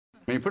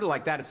When you put it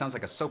like that, it sounds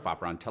like a soap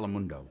opera on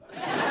Telemundo.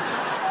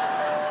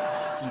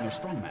 Senior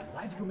Strongman,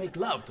 why do you make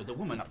love to the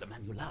woman of the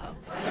man you love?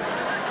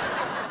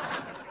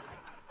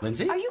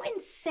 Lindsay? Are you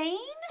insane?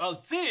 Oh,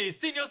 sí,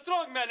 Senior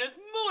Strongman es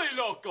muy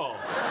loco.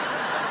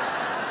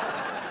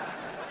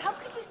 How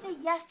could you say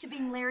yes to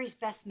being Larry's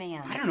best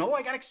man? I don't know,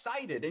 I got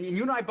excited. And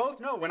you and I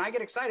both know, when I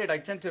get excited, I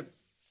tend to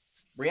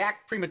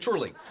react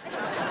prematurely.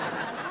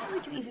 Why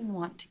would you even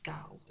want to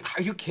go?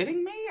 Are you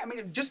kidding me? I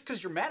mean, just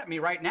because you're mad at me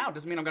right now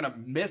doesn't mean I'm gonna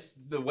miss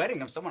the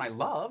wedding of someone I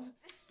love.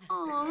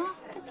 Aw,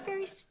 that's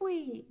very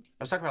sweet.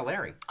 I was talking about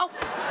Larry. Oh,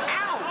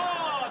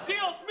 Oh,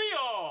 Dios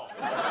mío!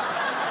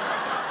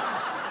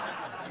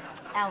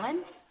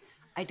 Alan,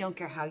 I don't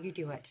care how you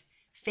do it.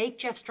 Fake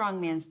Jeff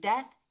Strongman's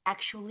death,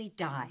 actually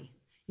die.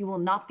 You will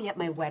not be at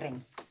my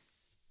wedding.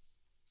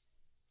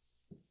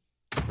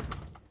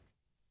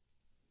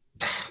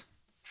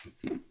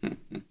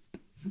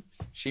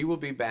 She will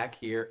be back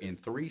here in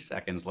 3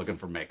 seconds looking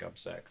for makeup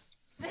sex.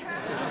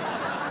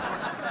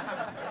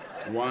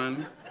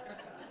 1,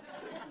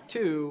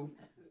 2.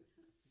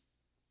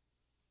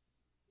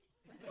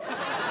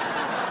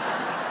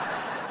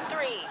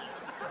 3.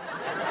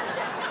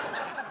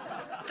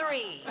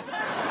 3.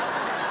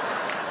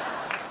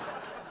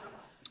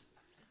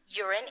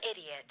 You're an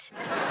idiot.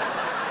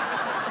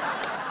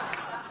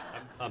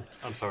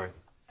 I'm sorry.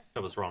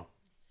 That was wrong.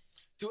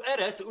 Tú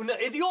eres una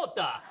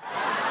idiota.